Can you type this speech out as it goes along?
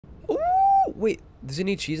Wait, does it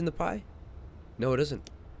need cheese in the pie? No, it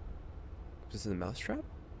doesn't. Is it in the mousetrap?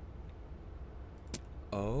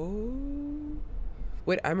 Oh.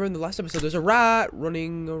 Wait, I remember in the last episode there's a rat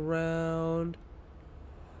running around.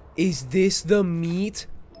 Is this the meat?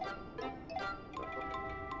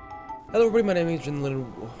 Hello everybody, my name is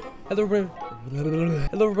Jinlin. Hello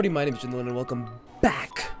everybody, my name is Jinlin and welcome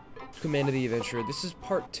back to Command of the Adventure. This is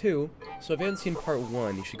part 2, so if you haven't seen part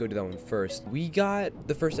 1, you should go do that one first. We got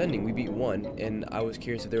the first ending, we beat 1, and I was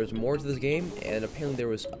curious if there was more to this game, and apparently there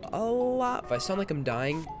was a lot. If I sound like I'm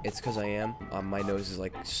dying, it's because I am. My nose is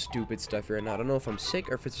like stupid stuffy right now. I don't know if I'm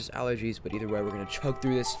sick or if it's just allergies, but either way, we're gonna chug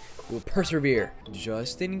through this. We'll persevere.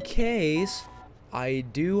 Just in case, I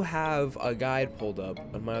do have a guide pulled up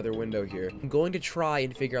on my other window here. I'm going to try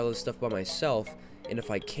and figure out this stuff by myself, and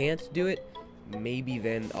if I can't do it, maybe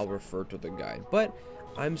then I'll refer to the guide. But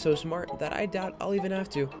I'm so smart that I doubt I'll even have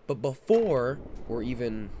to. But before we're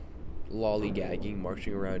even lollygagging,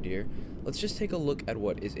 marching around here, let's just take a look at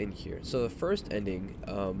what is in here. So the first ending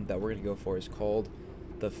that we're gonna go for is called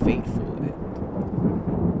The Fateful End.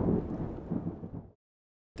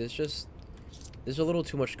 There's a little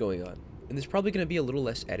too much going on. And there's probably going to be a little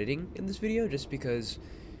less editing in this video, just because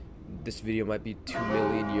this video might be 2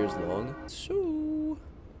 million years long. So,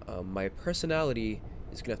 my personality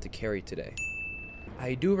is going to have to carry today.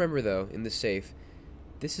 I do remember, though, in the safe,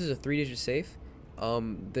 this is a 3-digit safe.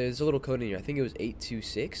 There's a little code in here. I think it was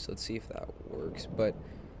 826. Let's see if that works. But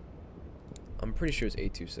I'm pretty sure it's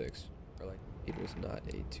 826. Or, like, it was not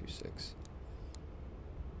 826.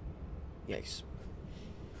 Yikes.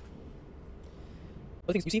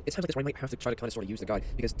 Other things, you see, it's times like this where I might have to try to kind of sort of use the guide,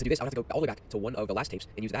 because to do this, I'll have to go all the way back to one of the last tapes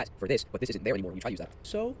and use that for this, but this isn't there anymore when you try to use that.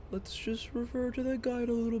 So, let's just refer to the guide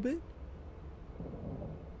a little bit.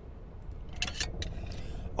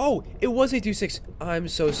 Oh, it was 826. I'm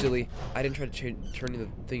so silly. I didn't try to turn in the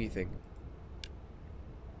thingy thing.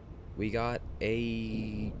 We got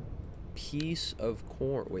a piece of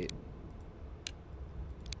corn. Wait.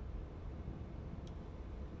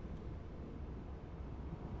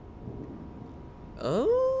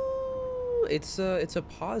 Oh, it's a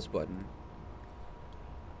pause button.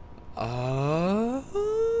 Oh,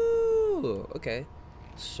 okay.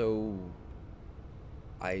 So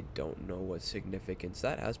I don't know what significance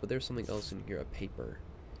that has, but there's something else in here. A paper.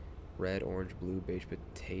 Red, orange, blue, beige,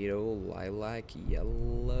 potato, lilac,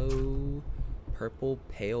 yellow, purple,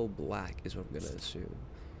 pale, black is what I'm gonna assume.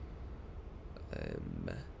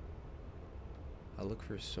 I'll look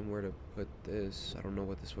for somewhere to put this. I don't know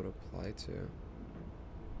what this would apply to.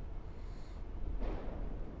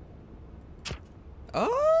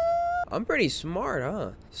 Oh, I'm pretty smart,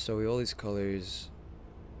 huh? So all these colors,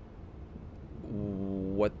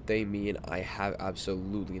 what they mean, I have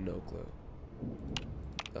absolutely no clue.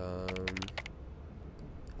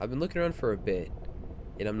 I've been looking around for a bit,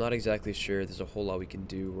 and I'm not exactly sure there's a whole lot we can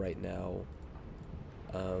do right now,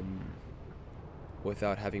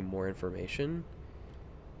 without having more information.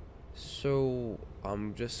 So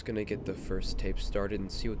I'm just gonna get the first tape started and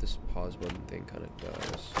see what this pause button thing kind of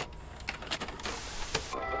does.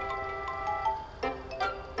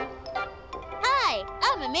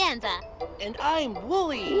 I'm Amanda. And I'm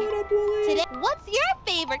Wooly. What up, Wooly? Today, what's your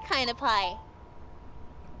favorite kind of pie?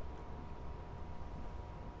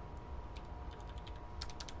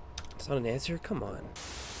 It's not an answer? Come on.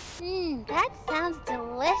 That sounds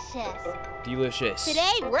delicious. Delicious.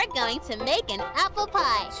 Today, we're going to make an apple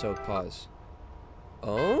pie. So, pause.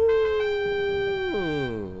 Oh,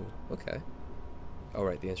 okay.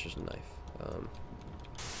 Alright, the answer's a knife.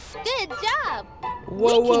 Good job.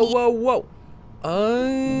 Whoa.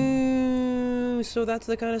 So that's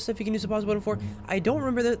the kind of stuff you can use the pause button for. I don't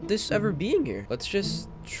remember this ever being here. Let's just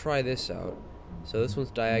try this out. So this one's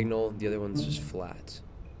diagonal, the other one's just flat.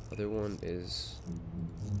 Other one is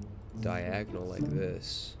diagonal like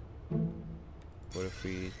this. What if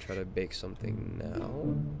we try to bake something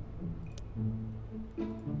now?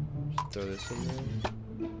 Just throw this in there.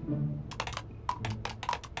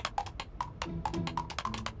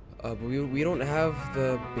 But we don't have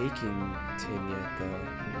the baking tin yet, though.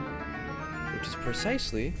 Which is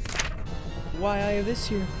precisely why I have this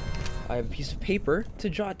here. I have a piece of paper to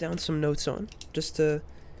jot down some notes on, just to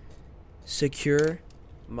secure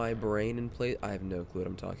my brain in place. I have no clue what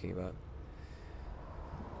I'm talking about.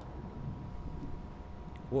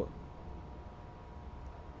 What?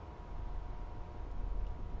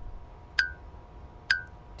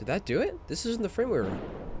 Did that do it? This isn't the frame we were in.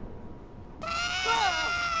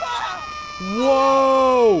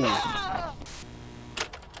 Whoa!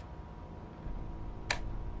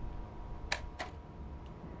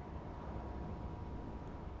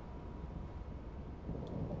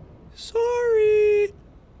 Sorry.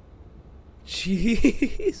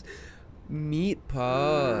 Jeez. Meat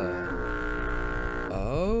pie.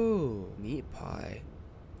 Oh, meat pie.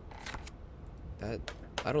 I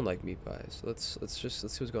don't like meat pies. Let's see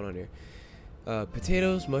what's going on here.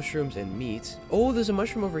 Potatoes, mushrooms, and meat. Oh, there's a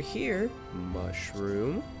mushroom over here.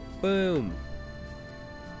 Mushroom. Boom.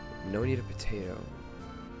 No need a potato.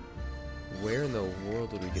 Where in the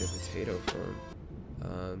world would we get a potato from?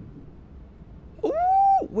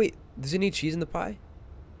 Oh, wait. Does it need cheese in the pie?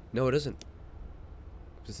 No, it doesn't.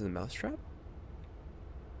 Is it in the mousetrap?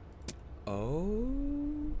 Oh.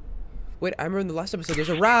 Wait, I remember in the last episode there's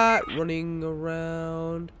a rat running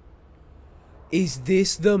around. Is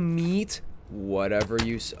this the meat? Whatever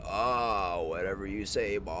you say. Oh, whatever you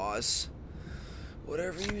say, boss.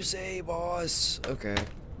 Whatever you say, boss. Okay.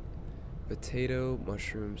 Potato,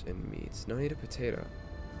 mushrooms, and meats. No need a potato.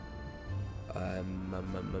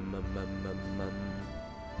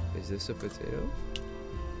 Is this a potato?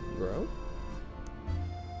 Bro?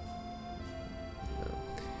 No.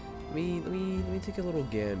 Let me take a little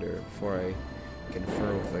gander before I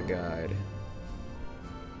confer with the guide.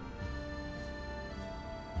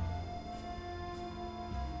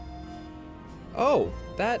 Oh,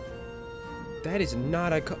 that is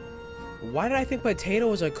not a why did I think potato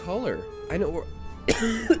was a color? I know where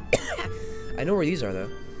I know where these are though.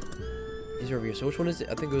 These are over here. So which one is it?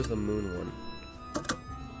 I think it was the moon one.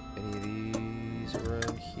 Any of these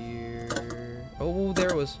around here? Oh,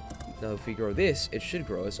 there was. Now if we grow this, it should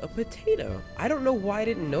grow as a potato. I don't know why I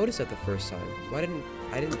didn't notice that the first time. I didn't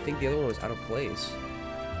think the other one was out of place.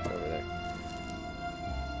 Over there.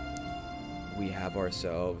 We have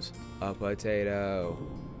ourselves a potato.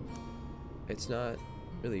 It's not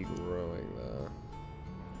really growing though.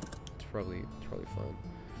 It's probably fun.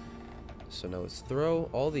 So now let's throw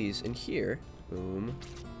all these in here. Boom.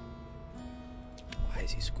 Why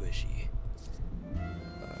is he squishy?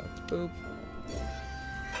 Boop.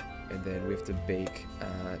 And then we have to bake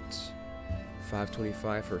at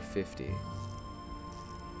 525 for 50.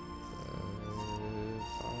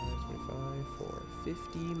 525 for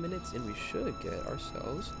 50 minutes, and we should get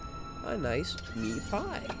ourselves a nice meat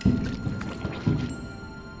pie.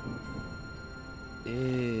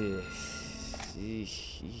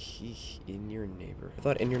 In your neighborhood. I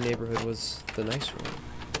thought in your neighborhood was the nice one.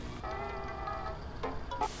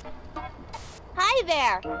 Hi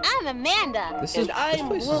there, I'm Amanda. And I'm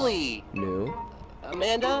Woolly. New.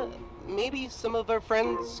 Amanda, maybe some of our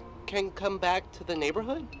friends can come back to the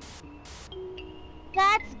neighborhood?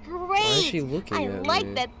 That's great. Why is she looking at I like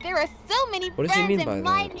me? that there are so many What does he friends mean by in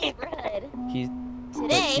my that? neighborhood.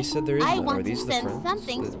 But he said there is I none. Are want to these the send friends?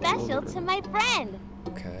 something The special older to my friend.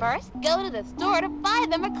 Okay. First, go to the store to buy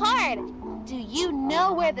them a card. Do you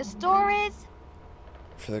know where the store is?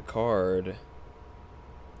 For the card.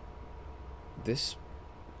 This.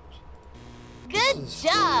 Good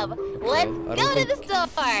job. Let's I go don't to the store.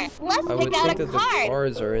 Let's I would pick out think a that the card.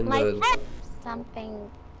 cards are in My the. friend, something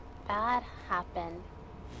bad happened.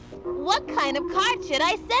 What kind of card should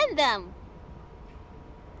I send them?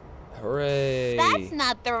 Hooray! That's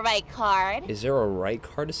not the right card. Is there a right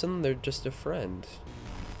card to send them? They're just a friend.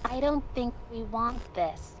 I don't think we want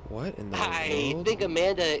this. What in the I world? think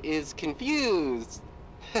Amanda is confused.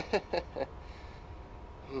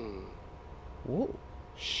 Whoa.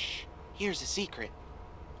 Shh, here's a secret.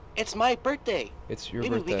 It's my birthday. It's your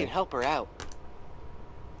Maybe birthday. we can help her out.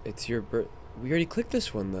 It's your We already clicked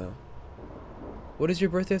this one though. What does your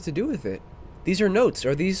birthday have to do with it? These are notes.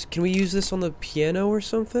 Are these? Can we use this on the piano or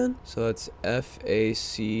something? So it's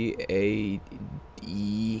FACADE.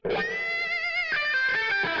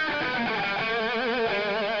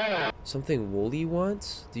 Something Woolly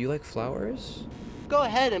wants? Do you like flowers? Go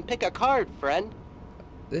ahead and pick a card, friend.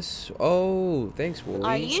 This. Oh, thanks, Woolly.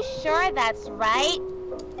 Are you sure that's right?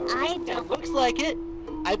 I It don't. looks like it.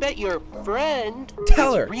 I bet your friend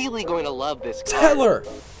Tell is her. really going to love this card. Tell her.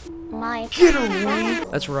 My Get her, friend.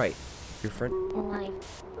 Woolly. That's right. Your friend. My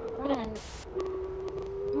friend.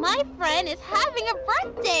 My friend is having a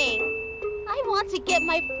birthday. I want to get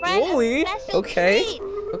my friend Woolly? a special Okay. treat.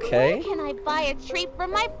 Okay. Where can I buy a treat for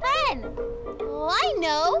my friend? Oh, I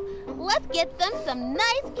know. Let's get them some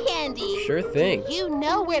nice candy. Sure thing. Do you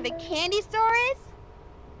know where the candy store is?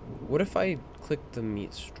 What if I click the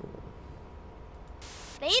meat store?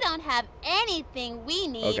 They don't have anything we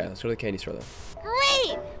need. Okay, let's go to the candy store then.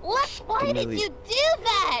 Great! Why Didn't did really- you do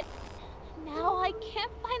that? Now I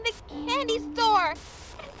can't find the candy store. I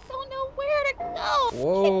don't know where to go.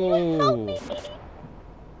 Whoa. Can you help me?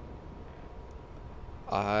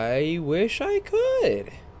 I wish I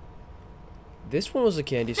could. This one was a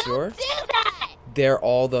candy store. Don't do that! They're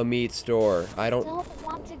all the meat store. I don't. Don't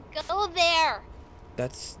want to go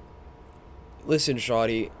That's... Listen,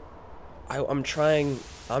 Shawty. I'm trying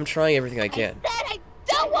everything I can. I said I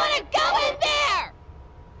don't want to go in there!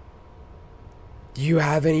 Do you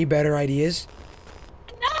have any better ideas?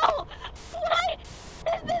 No! Why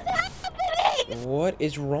is this happening? What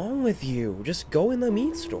is wrong with you? Just go in the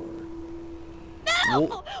meat store. No!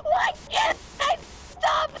 Wha- Why can't I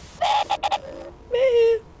stop it?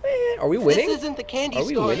 Man, are we winning? This isn't the candy Are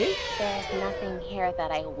we store. winning? There's nothing here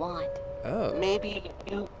that I want. Oh, Maybe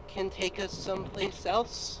you can take us someplace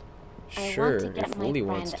else? sure, I want to get if my Wooly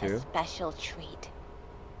friend wants a to. special treat.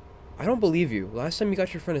 I don't believe you. Last time you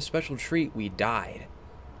got your friend a special treat, we died.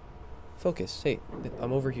 Focus. Hey,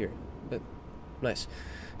 I'm over here. Nice.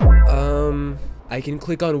 I can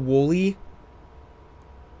click on Wooly.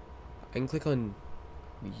 I can click on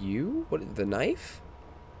you? What, the knife?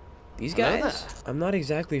 These guys? I'm not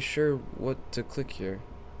exactly sure what to click here.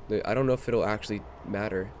 I don't know if it'll actually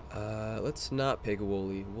matter. Let's not pick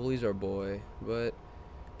Wooly. Wooly's our boy. But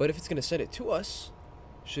if it's gonna send it to us,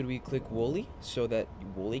 should we click Wooly so that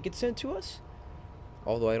Wooly gets sent to us?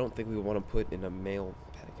 Although I don't think we want to put in a mail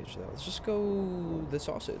package though. Let's just go the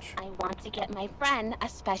sausage. I want to get my friend a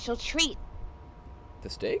special treat. The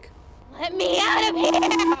steak? Let me out of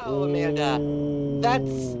here! Oh, Amanda.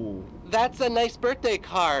 Ooh. That's a nice birthday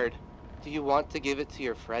card. Do you want to give it to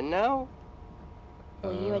your friend now?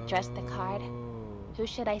 Will you address the card? Oh. Who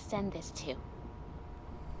should I send this to?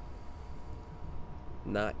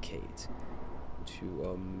 Not Kate. To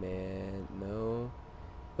a man. No.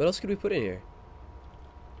 What else could we put in here?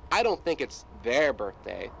 I don't think it's their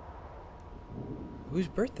birthday. Whose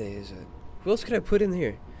birthday is it? Who else could I put in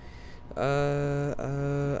here? I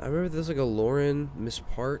remember there's like a Lauren, Miss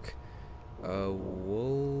Park, I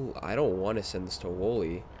don't want to send this to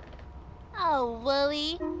Wooly. Oh,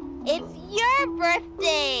 Wooly, it's your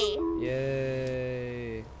birthday!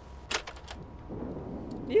 Yay!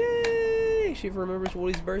 Yay! She remembers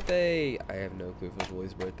Wooly's birthday. I have no clue if it was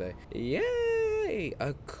Wooly's birthday. Yay!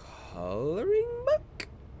 A coloring book.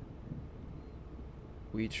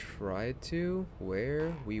 We tried to.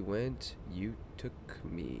 Where we went, you took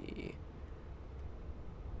me.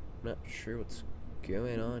 Not sure what's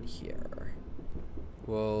going on here.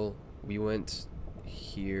 Well, we went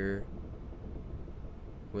here.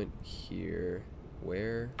 Went here.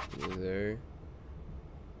 Where? There.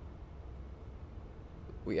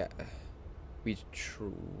 We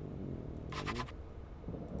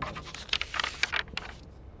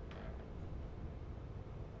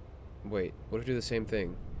Wait, what if we do the same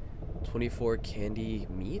thing? 24 candy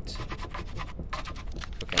meat?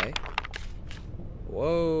 Okay.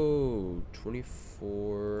 Whoa,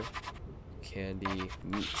 24 candy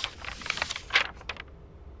meat.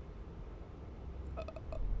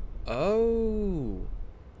 Oh.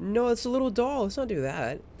 No, it's a little doll. Let's not do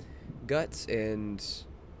that. Guts and...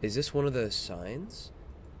 Is this one of the signs?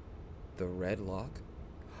 The red lock?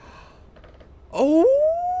 Oh!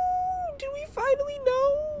 Do we finally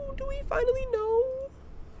know? Do we finally know?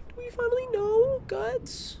 Do we finally know?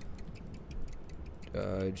 Guts?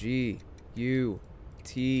 G, U,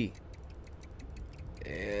 T,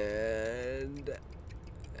 and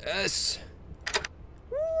S.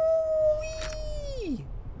 Woo-wee!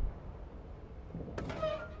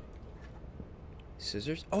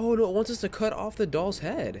 Scissors? Oh no, it wants us to cut off the doll's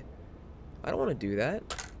head. I don't want to do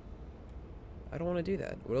that. I don't want to do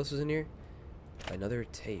that. What else is in here? Another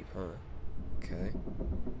tape, huh? Okay.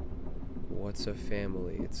 What's a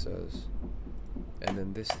family, it says. And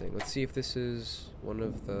then this thing. Let's see if this is one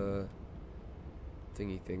of the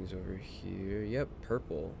thingy things over here. Yep,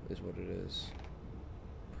 purple is what it is.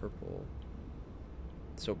 Purple.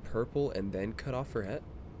 So purple and then cut off her head?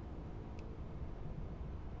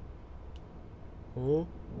 Oh.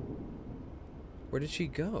 Where did she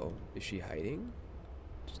go? Is she hiding?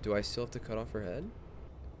 Do I still have to cut off her head?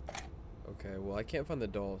 Okay, well I can't find the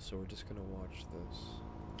doll, so we're just gonna watch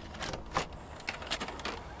this.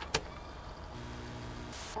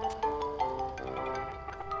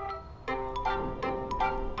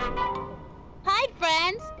 Hi,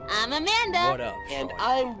 friends. I'm Amanda. What up, And Sean?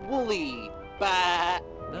 I'm Wooly. Bah.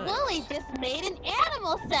 Nice. Wooly just made an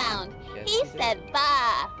animal sound. Yes, He he did. said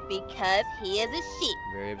 "bah" because he is a sheep.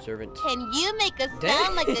 Very observant. Can you make a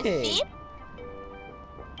sound like the Dang. sheep?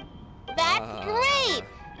 That's great.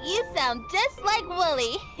 You sound just like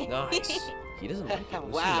Wooly. Nice. He doesn't like it. Let's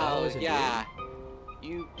see, Wow, now is it yeah.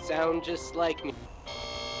 You sound just like me.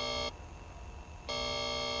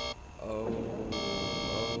 Oh.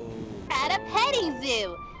 At a petting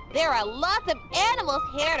zoo. There are lots of animals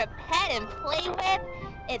here to pet and play with.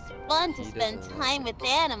 It's fun to He spend doesn't time like with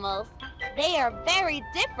animals. They are very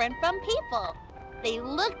different from people. They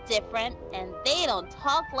look different, and they don't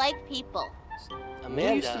talk like people. Amanda,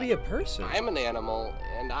 Woolly used to be a person. I'm an animal,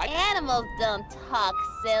 and I... Animals don't talk,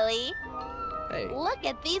 silly. Hey. Look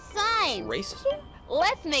at these signs. Racism?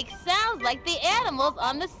 Let's make sounds like the animals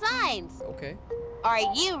on the signs. Okay. Are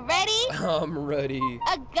you ready? I'm ready.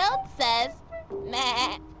 A goat says,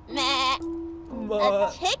 meh, meh.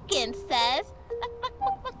 A chicken says,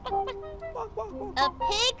 a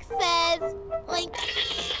pig says, like,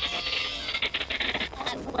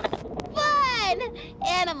 fun!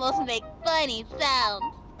 Animals make funny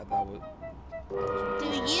sounds. I thought it was...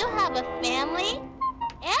 Do you have a family?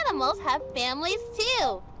 Animals have families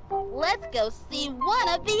too. Let's go see one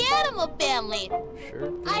of the animal families.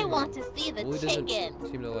 Sure. I want to see the Woolly doesn't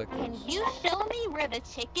chickens. seem to like Can this. you show me where the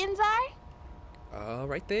chickens are?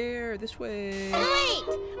 Right there, this way. Great!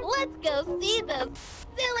 Let's go see those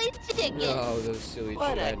silly chickens. Oh, those silly What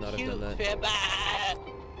shit. a I'd not have cute done that. fib.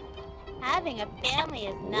 Having a family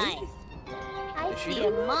is nice. I Is she see a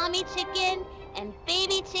doing that? mommy chicken and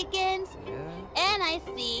baby chickens, Yeah, and I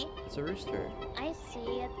see it's a rooster. a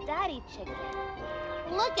daddy chicken.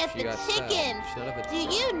 Look at She the got sad. chickens. She not have a- Do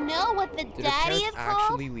you know what the Did her daddy parents is called?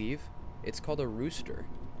 actually leave? It's called a rooster.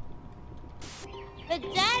 The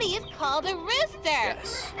daddy is called a rooster.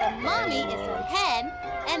 Yes. The mommy is a hen,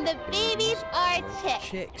 and the babies are chicks.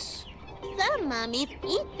 Chicks. Some mommies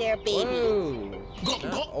eat their babies.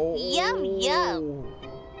 Whoa. Oh. Yum, yum.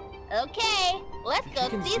 Okay, let's Do go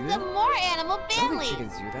chickens see do some that? more animal I don't think families.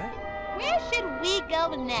 chickens do that. Where should we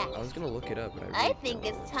go next? I was gonna look it up, but I really think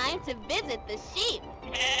don't. it's time to visit the sheep.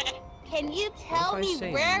 Can you tell if I me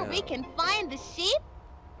say where no? we can find the sheep?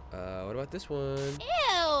 What about this one? Ew,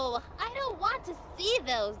 I don't want to see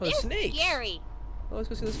those. Oh, They're snakes. scary. Oh, let's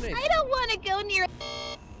go see the snakes. I don't want to go near.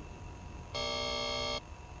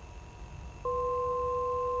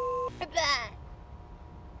 that.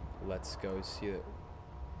 Let's go see it.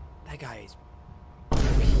 That guy is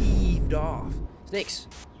peeved off. Snakes.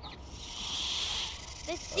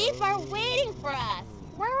 The sheep are waiting for us.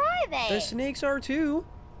 Where are they? The snakes are too.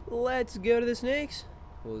 Let's go to the snakes.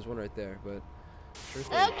 Well, there's one right there, but sure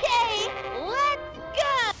thing. Okay, let's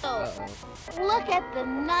go. Uh-oh. Look at the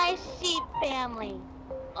nice sheep family.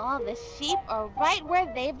 All the sheep are right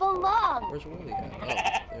where they belong. Where's Woolly at?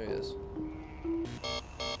 Oh, there he is.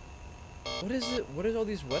 What is it? What is all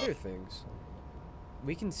these weather things?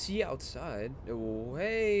 We can see outside. Oh,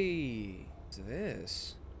 hey. What's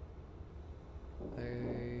this?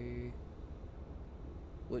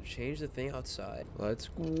 Will it change the thing outside? Let's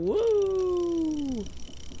go. Woo!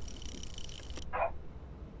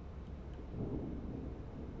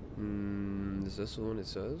 Is this the one it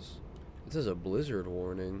says? It says a blizzard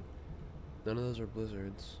warning. None of those are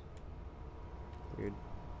blizzards. Weird.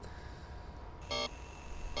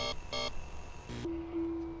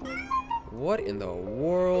 What in the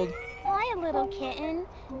world? Hi, little kitten.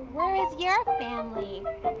 Where is your family?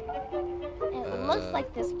 It looks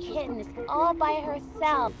like this kitten is all by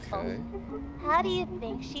herself. Okay. How do you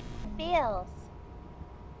think she feels?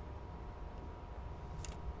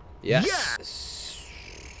 Yes.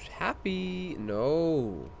 Happy?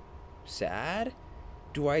 No. Sad?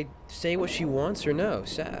 Do I say what she wants or no?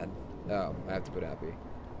 Sad. Oh, I have to put happy.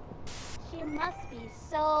 She must be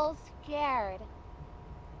so scared.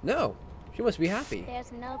 No. She must be happy.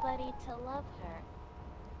 There's nobody to love her.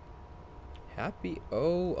 Happy?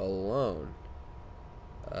 Oh, alone.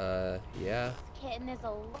 Yeah. This kitten is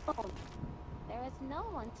alone. There is no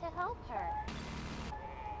one to help her.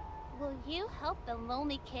 Will you help the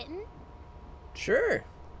lonely kitten? Sure.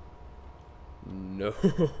 No.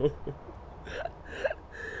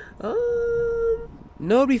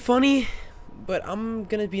 No, it'd be funny, but I'm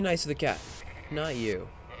gonna be nice to the cat, not you.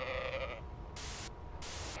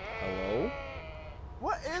 Hello?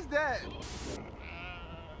 What is that?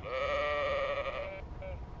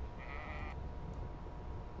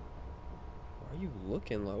 Why are you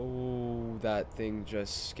looking like? Oh, that thing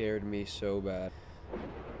just scared me so bad.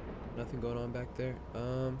 Nothing going on back there?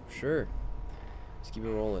 Sure. Let's keep it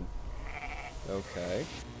rolling. Okay.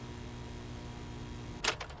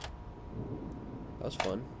 That was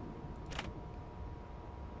fun.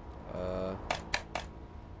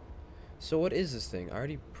 So what is this thing? I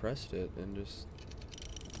already pressed it and just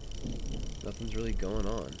nothing's really going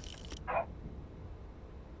on.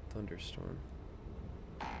 Thunderstorm.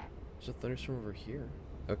 There's a thunderstorm over here.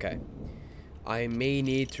 Okay. I may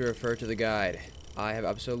need to refer to the guide. I have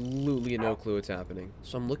absolutely no clue what's happening.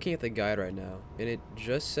 So I'm looking at the guide right now, and it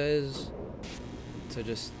just says to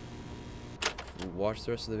just watch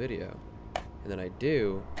the rest of the video. And then I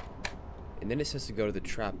do, and then it says to go to the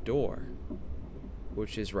trap door,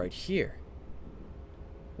 which is right here.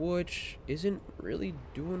 which isn't really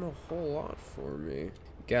doing a whole lot for me.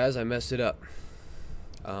 Guys, I messed it up.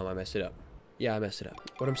 I messed it up. Yeah, I messed it up.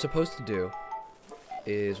 What I'm supposed to do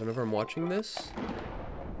is whenever I'm watching this,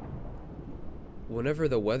 whenever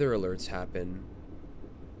the weather alerts happen,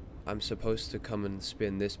 I'm supposed to come and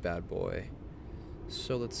spin this bad boy.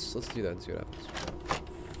 So let's do that and see what happens.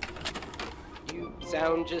 You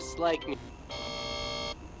sound just like me.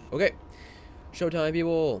 Okay, showtime,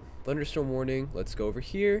 people. Thunderstorm warning. Let's go over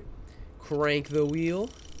here. Crank the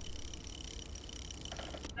wheel.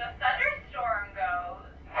 The thunderstorm goes.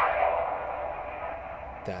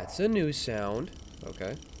 That's a new sound.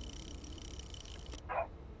 Okay.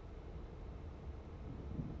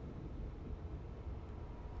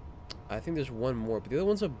 I think there's one more, but the other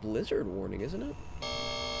one's a blizzard warning, isn't it?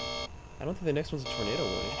 I don't think the next one's a tornado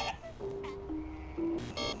warning.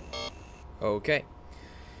 Okay.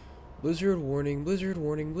 Blizzard warning, blizzard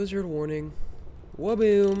warning, blizzard warning.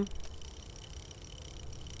 Waboom.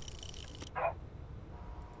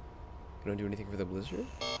 We don't do anything for the blizzard?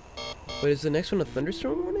 Wait, is the next one a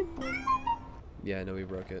thunderstorm warning? Yeah, no, we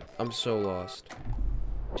broke it. I'm so lost.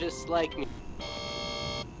 Just like me.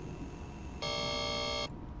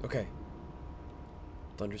 Okay.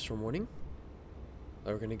 Thunderstorm warning.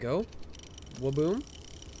 Are we gonna go? Waboom.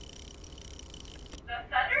 The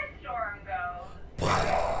thunderstorm goes.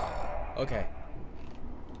 Okay.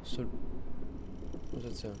 So, what does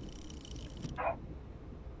that sound?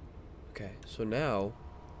 Okay, so now,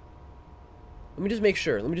 let me just make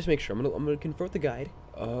sure. I'm gonna confer with the guide.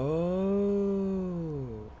 Oh,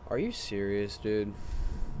 are you serious, dude?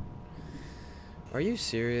 Are you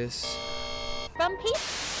serious? From people.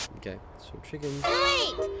 Okay, so chicken,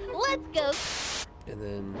 Great! Let's go. and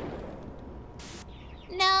then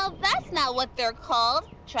No, that's not what they're called.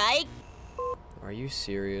 Try. are you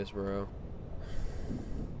serious, bro?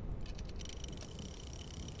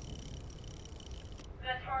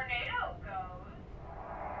 The tornado goes.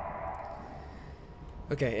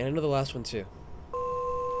 Okay, and I know the last one too.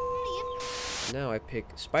 Now I pick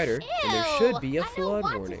spider, Ew, and there should be a I don't flood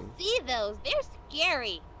want warning. to see those. They're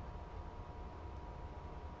scary.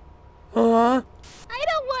 Huh? I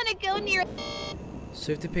don't want to go near.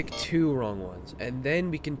 So you have to pick 2 wrong ones, and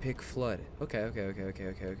then we can pick flood. Okay.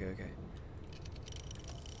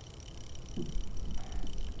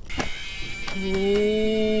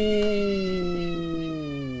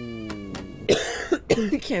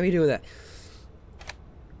 You can't be doing that.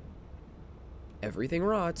 Everything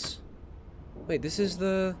rots. Wait, this is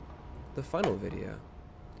the final video.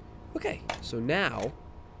 Okay, so now,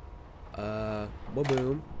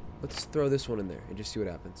 boom. Let's throw this one in there and just see what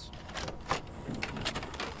happens.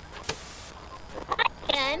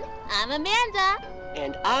 And I'm Amanda.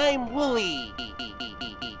 And I'm Wooly.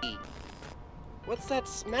 What's that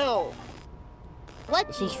smell? What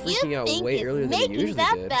This do was you freaking out think way is earlier than it making usually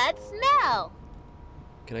that did. bad smell?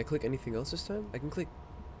 Can I click anything else this time? I can click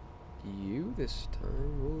you this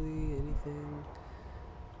time. Wooly, anything?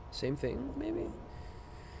 Same thing, maybe?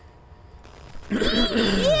 Ew,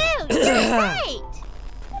 you're right.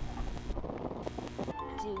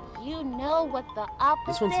 Do you know what the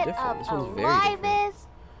This one's opposite different. of This one's very alive different. is?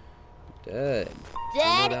 Dead.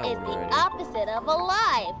 Dead that is one the already. opposite of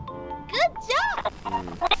alive. Good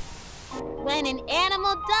job. When an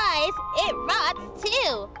animal dies, it rots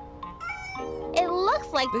too. It looks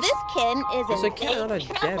like This- this kitten is There's in a cat, not a big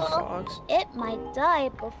dead trouble. fox. It might die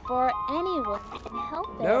before anyone can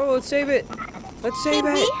help it. No, let's save it. Let's save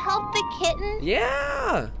Did we it. help the kitten?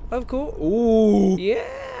 Yeah, of course. Ooh,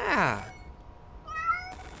 yeah.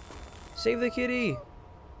 Save the kitty.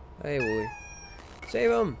 Hey, Wooly.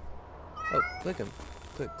 Save him. Oh, click him.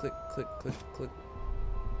 Click.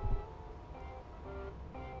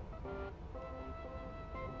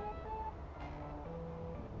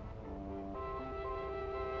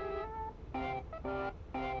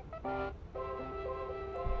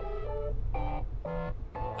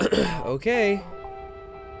 Okay.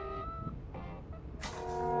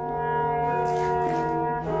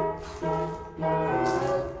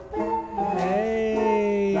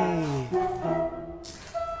 Hey.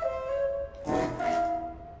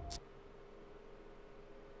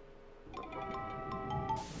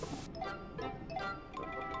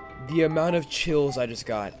 The amount of chills I just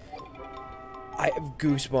got. I have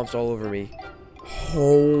goosebumps all over me.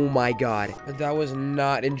 Oh my god. That was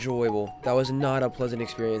not enjoyable. That was not a pleasant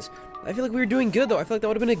experience. I feel like we were doing good though. I feel like that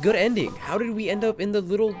would have been a good ending. How did we end up in the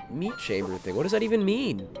little meat chamber thing? What does that even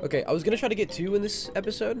mean? Okay, I was gonna try to get 2 in this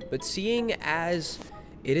episode, but seeing as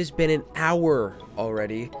it has been an hour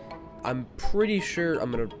already, I'm pretty sure I'm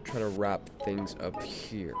gonna try to wrap things up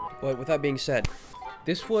here. But with that being said,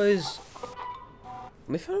 this was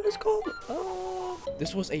me find what it's called.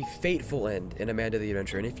 This was a fateful end in Amanda the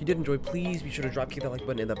Adventure, and if you did enjoy, please be sure to kick that like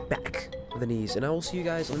button in the back of the knees, and I will see you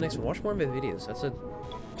guys on the next one. Watch more of my videos. That's a...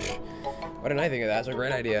 Why didn't I think of that? That's a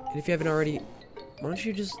great idea. And if you haven't already, why don't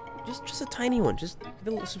you just a tiny one, just a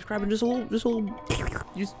little subscribe and just a little,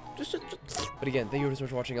 But again, thank you so much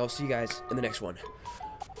for watching. I'll see you guys in the next one.